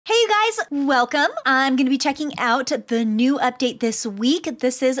Hey you guys, welcome. I'm going to be checking out the new update this week.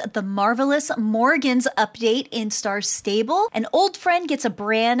 This is the Marvelous Morgans update in Star Stable. An old friend gets a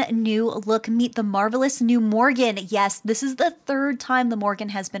brand new look. Meet the Marvelous New Morgan. Yes, this is the third time the Morgan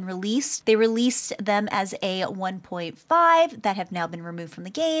has been released. They released them as a 1.5 that have now been removed from the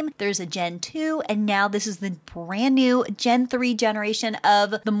game. There's a Gen 2, and now this is the brand new Gen 3 generation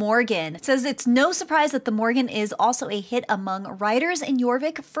of the Morgan. It says it's no surprise that the Morgan is also a hit among writers in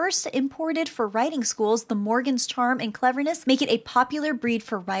Jorvik. First imported for writing schools, the Morgan's charm and cleverness make it a popular breed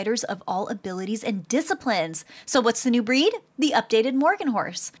for writers of all abilities and disciplines. So what's the new breed? The updated Morgan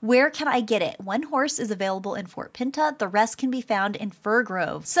horse. Where can I get it? One horse is available in Fort Pinta. The rest can be found in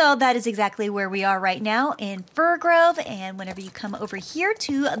Firgrove. So that is exactly where we are right now, in Firgrove. And whenever you come over here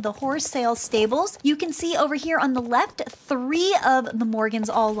to the horse sale stables, you can see over here on the left 3 of the Morgans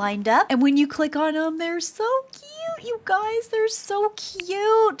all lined up. And when you click on them, they're so cute. You guys, they're so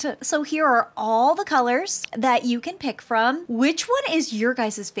cute. So here are all the colors that you can pick from. Which one is your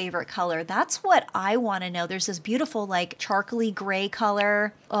guys' favorite color? That's what I want to know. There's this beautiful like charcoaly gray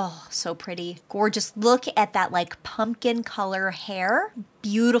color. Oh, so pretty. Gorgeous. Look at that like pumpkin color hair.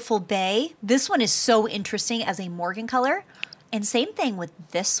 Beautiful bay. This one is so interesting as a Morgan color. And same thing with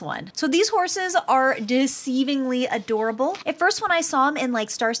this one. So these horses are deceivingly adorable. At first when I saw them in like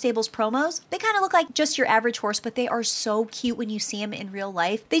Star Stables promos, they kind of look like just your average horse, but they are so cute when you see them in real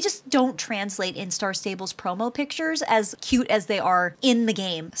life. They just don't translate in Star Stables promo pictures as cute as they are in the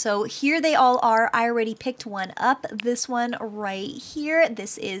game. So here they all are. I already picked one up. This one right here.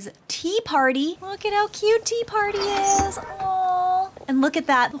 This is Tea Party. Look at how cute Tea Party is. Aww. And look at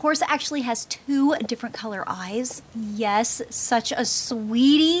that. The horse actually has 2 different color eyes. Yes, such a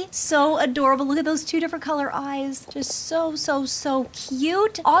sweetie. So adorable. Look at those 2 different color eyes. Just so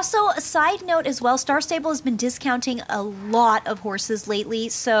cute. Also, a side note as well, Star Stable has been discounting a lot of horses lately,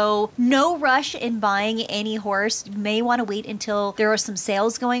 so no rush in buying any horse. You may want to wait until there are some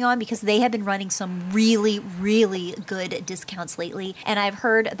sales going on because they have been running some really good discounts lately. And I've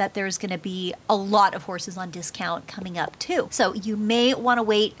heard that there's going to be a lot of horses on discount coming up too. So you may want to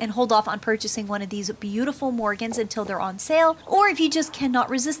wait and hold off on purchasing one of these beautiful Morgans until they're on sale. Or if you just cannot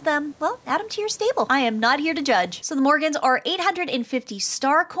resist them, well, add them to your stable. I am not here to judge. So the Morgans are 850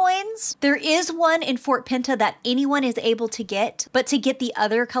 star coins. There is one in Fort Pinta that anyone is able to get, but to get the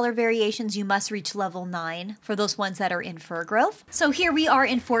other color variations, you must reach level 9 for those ones that are in Firgrove. So here we are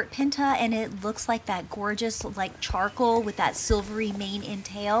in Fort Pinta, and it looks like that gorgeous like charcoal with that silvery mane and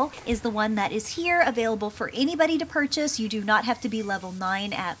tail is the one that is here, available for anybody to purchase. You do not have to be level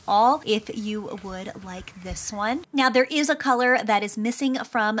 9 at all if you would like this one. Now there is a color that is missing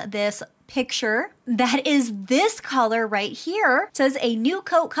from this picture. That is this color right here. It says a new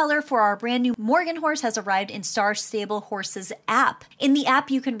coat color for our brand new Morgan horse has arrived in Star Stable Horses app. In the app,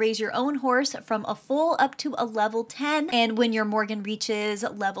 you can raise your own horse from a full up to a level 10. And when your Morgan reaches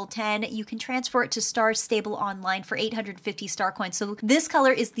level 10, you can transfer it to Star Stable Online for 850 star coins. So this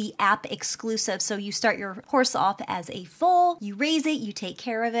color is the app exclusive. So you start your horse off as a foal, you raise it, you take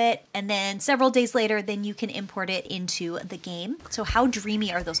care of it, and then several days later, then you can import it into the game. So how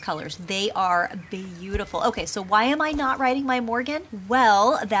dreamy are those colors? They are beautiful. Okay, so why am I not riding my Morgan?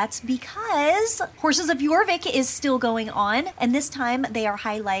 Well, that's because Horses of Jorvik is still going on, and this time they are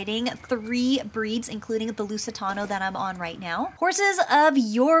highlighting 3 breeds, including the Lusitano that I'm on right now. Horses of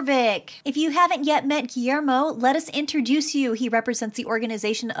Jorvik. If you haven't yet met Guillermo, let us introduce you. He represents the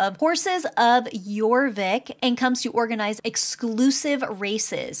organization of Horses of Jorvik and comes to organize exclusive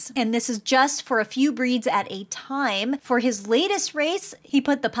races. And this is just for a few breeds at a time. For his latest race, he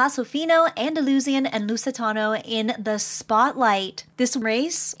put the Paso Fino, Andalusian, and Lusitano in the spotlight. This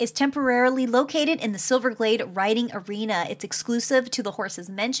race is temporarily located in the Silverglade Riding Arena. It's exclusive to the horses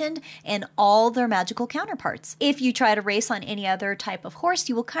mentioned and all their magical counterparts. If you try to race on any other type of horse,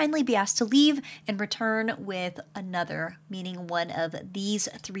 you will kindly be asked to leave and return with another, meaning one of these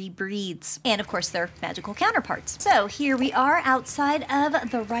 3 breeds. And of course, their magical counterparts. So here we are outside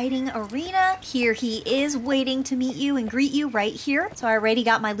of the riding arena. Here he is waiting to meet you and greet you right here. So I already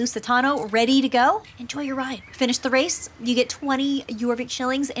got my Lusitano ready to go. Enjoy your ride. Finish the race, you get 20 Jorvik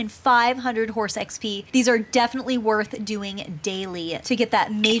shillings and 500 horse XP. These are definitely worth doing daily to get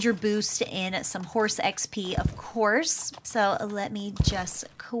that major boost in some horse XP, of course. So let me just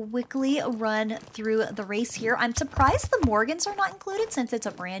quickly run through the race here. I'm surprised the Morgans are not included since it's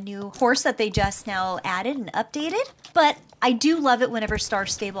a brand new horse that they just now added and updated. But I do love it whenever Star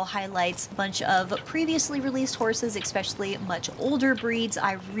Stable highlights a bunch of previously released horses, especially much older breeds.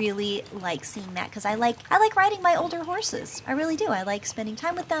 I really really like seeing that because I like riding my older horses. I really do. I like spending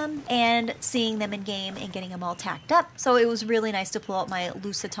time with them and seeing them in game and getting them all tacked up. So it was really nice to pull out my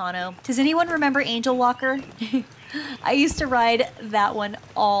Lusitano. Does anyone remember Angel Walker? I used to ride that one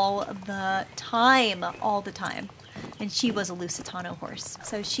all the time. And she was a Lusitano horse.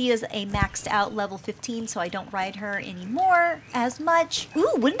 So she is a maxed out level 15, so I don't ride her anymore as much.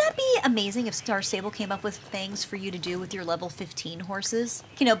 Ooh, wouldn't that be amazing if Star Stable came up with things for you to do with your level 15 horses?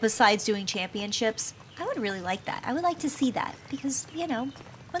 You know, besides doing championships. I would really like that. I would like to see that because, you know,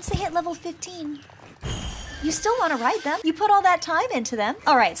 once they hit level 15, you still want to ride them. You put all that time into them.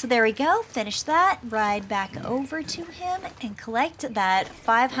 All right, so there we go. Finish that. Ride back over to him and collect that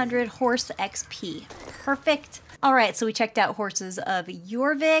 500 horse XP. Perfect. All right, so we checked out horses of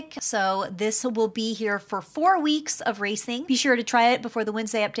Jorvik. So this will be here for 4 weeks of racing. Be sure to try it before the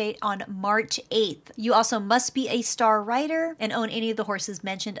Wednesday update on March 8th. You also must be a star rider and own any of the horses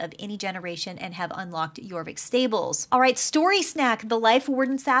mentioned of any generation and have unlocked Jorvik stables. All right, story snack. The Life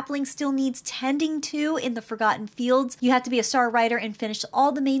Warden sapling still needs tending to in the Forgotten Fields. You have to be a star rider and finish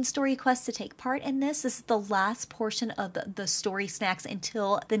all the main story quests to take part in this. This is the last portion of the story snacks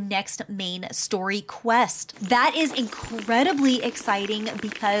until the next main story quest. That is incredibly exciting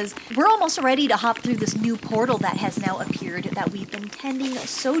because we're almost ready to hop through this new portal that has now appeared that we've been tending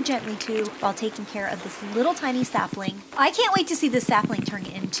so gently to while taking care of this little tiny sapling. I can't wait to see this sapling turn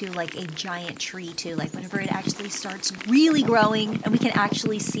into like a giant tree too, like whenever it actually starts really growing and we can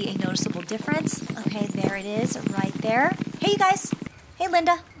actually see a noticeable difference. Okay, there it is right there. Hey, you guys. Hey,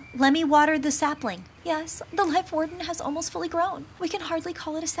 Linda. Let me water the sapling. Yes, the Life Warden has almost fully grown. We can hardly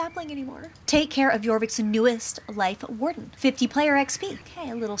call it a sapling anymore. Take care of Jorvik's newest Life Warden. 50 player XP. Okay,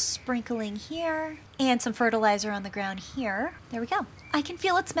 a little sprinkling here. And some fertilizer on the ground here. There we go. I can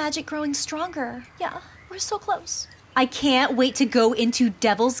feel its magic growing stronger. Yeah, we're so close. I can't wait to go into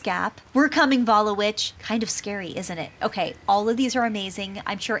Devil's Gap. We're coming, Volowitch. Kind of scary, isn't it? Okay, all of these are amazing.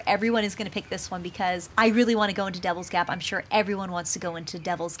 I'm sure everyone is going to pick this one because I really want to go into Devil's Gap. I'm sure everyone wants to go into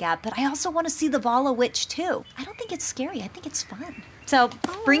Devil's Gap, but I also want to see the Volowitch too. I don't think it's scary. I think it's fun. So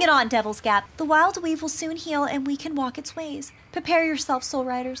bring it on, Devil's Gap. The Wild Weave will soon heal and we can walk its ways. Prepare yourself, Soul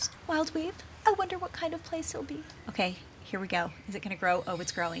Riders. Wild Weave, I wonder what kind of place it'll be. Okay, here we go. Is it going to grow? Oh,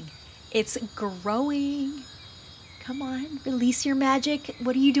 it's growing. It's growing. Come on, release your magic.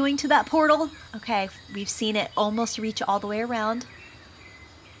 What are you doing to that portal? Okay, we've seen it almost reach all the way around.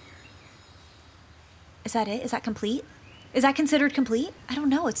 Is that it? Is that complete? Is that considered complete? I don't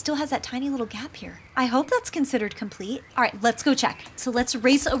know. It still has that tiny little gap here. I hope that's considered complete. All right, let's go check. So let's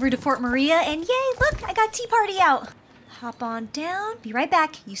race over to Fort Maria and yay, look, I got Tea Party out. Hop on down. Be right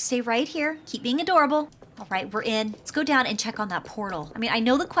back. You stay right here. Keep being adorable. All right, we're in. Let's go down and check on that portal. I mean, I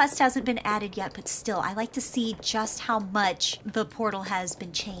know the quest hasn't been added yet, but still, I like to see just how much the portal has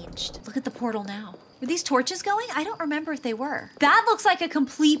been changed. Look at the portal now. Were these torches going? I don't remember if they were. That looks like a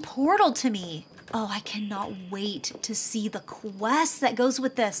complete portal to me. Oh, I cannot wait to see the quest that goes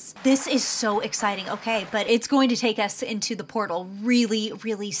with this. This is so exciting. Okay, but it's going to take us into the portal really,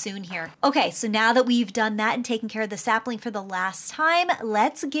 really soon here. Okay, so now that we've done that and taken care of the sapling for the last time,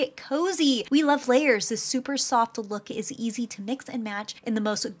 let's get cozy. We love layers. This super soft look is easy to mix and match in the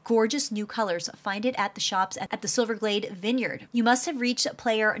most gorgeous new colors. Find it at the shops at the Silverglade Vineyard. You must have reached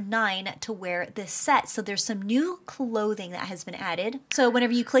player 9 to wear this set. So there's some new clothing that has been added. So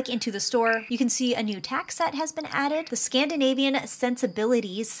whenever you click into the store, you can see a new tack set has been added. The Scandinavian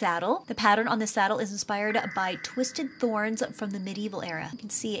Sensibilities saddle. The pattern on the saddle is inspired by twisted thorns from the medieval era. You can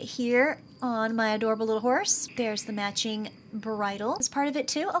see it here on my adorable little horse. There's the matching bridle as part of it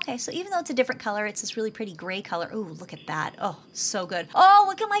too. Okay, so even though it's a different color, it's this really pretty gray color. Oh, look at that. Oh, so good. Oh,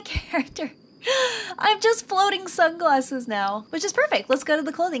 look at my character. I'm just floating sunglasses now, which is perfect. Let's go to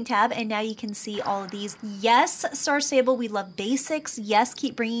the clothing tab and now you can see all of these. Yes, Star Stable, we love basics. Yes,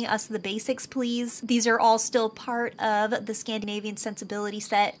 keep bringing us the basics, please. These are all still part of the Scandinavian Sensibility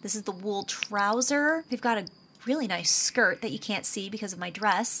set. This is the wool trouser. They've got a really nice skirt that you can't see because of my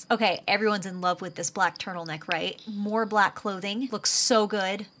dress. Okay, everyone's in love with this black turtleneck, right? More black clothing. Looks so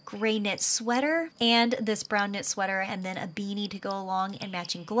good. Gray knit sweater and this brown knit sweater and then a beanie to go along and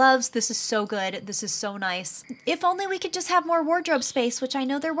matching gloves. This is so good. This is so nice. If only we could just have more wardrobe space, which I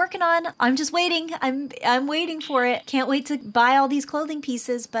know they're working on. I'm just waiting. I'm waiting for it. Can't wait to buy all these clothing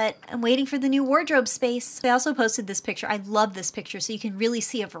pieces, but I'm waiting for the new wardrobe space. They also posted this picture. I love this picture so you can really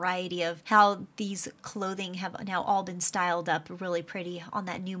see a variety of how these clothing have now all been styled up really pretty on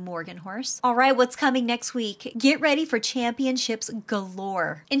that new Morgan horse. All right, what's coming next week? Get ready for championships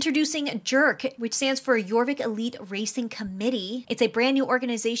galore. In Introducing Jerk, which stands for Jorvik Elite Racing Committee. It's a brand new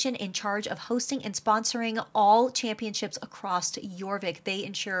organization in charge of hosting and sponsoring all championships across Jorvik. They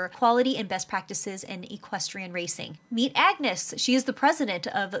ensure quality and best practices in equestrian racing. Meet Agnes. She is the president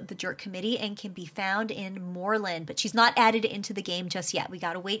of the Jerk Committee and can be found in Moreland, but she's not added into the game just yet. We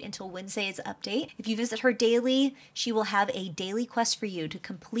gotta wait until Wednesday's update. If you visit her daily, she will have a daily quest for you to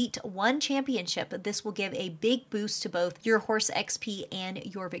complete one championship. This will give a big boost to both your horse XP and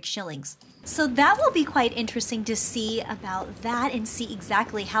Jorvik shillings. So that will be quite interesting to see about that and see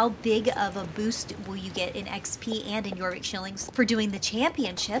exactly how big of a boost will you get in XP and in Jorvik shillings for doing the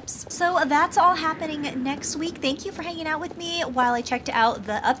championships. So that's all happening next week. Thank you for hanging out with me while I checked out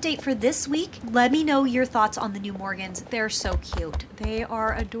the update for this week. Let me know your thoughts on the new Morgans. They're so cute. They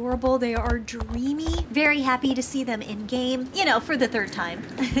are adorable. They are dreamy. Very happy to see them in game, you know, for the third time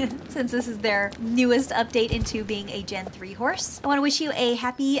since this is their newest update into being a Gen 3 horse. I want to wish you a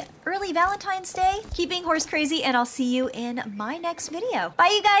happy early Valentine's Day. Keep being horse crazy, and I'll see you in my next video.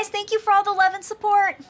 Bye, you guys. Thank you for all the love and support.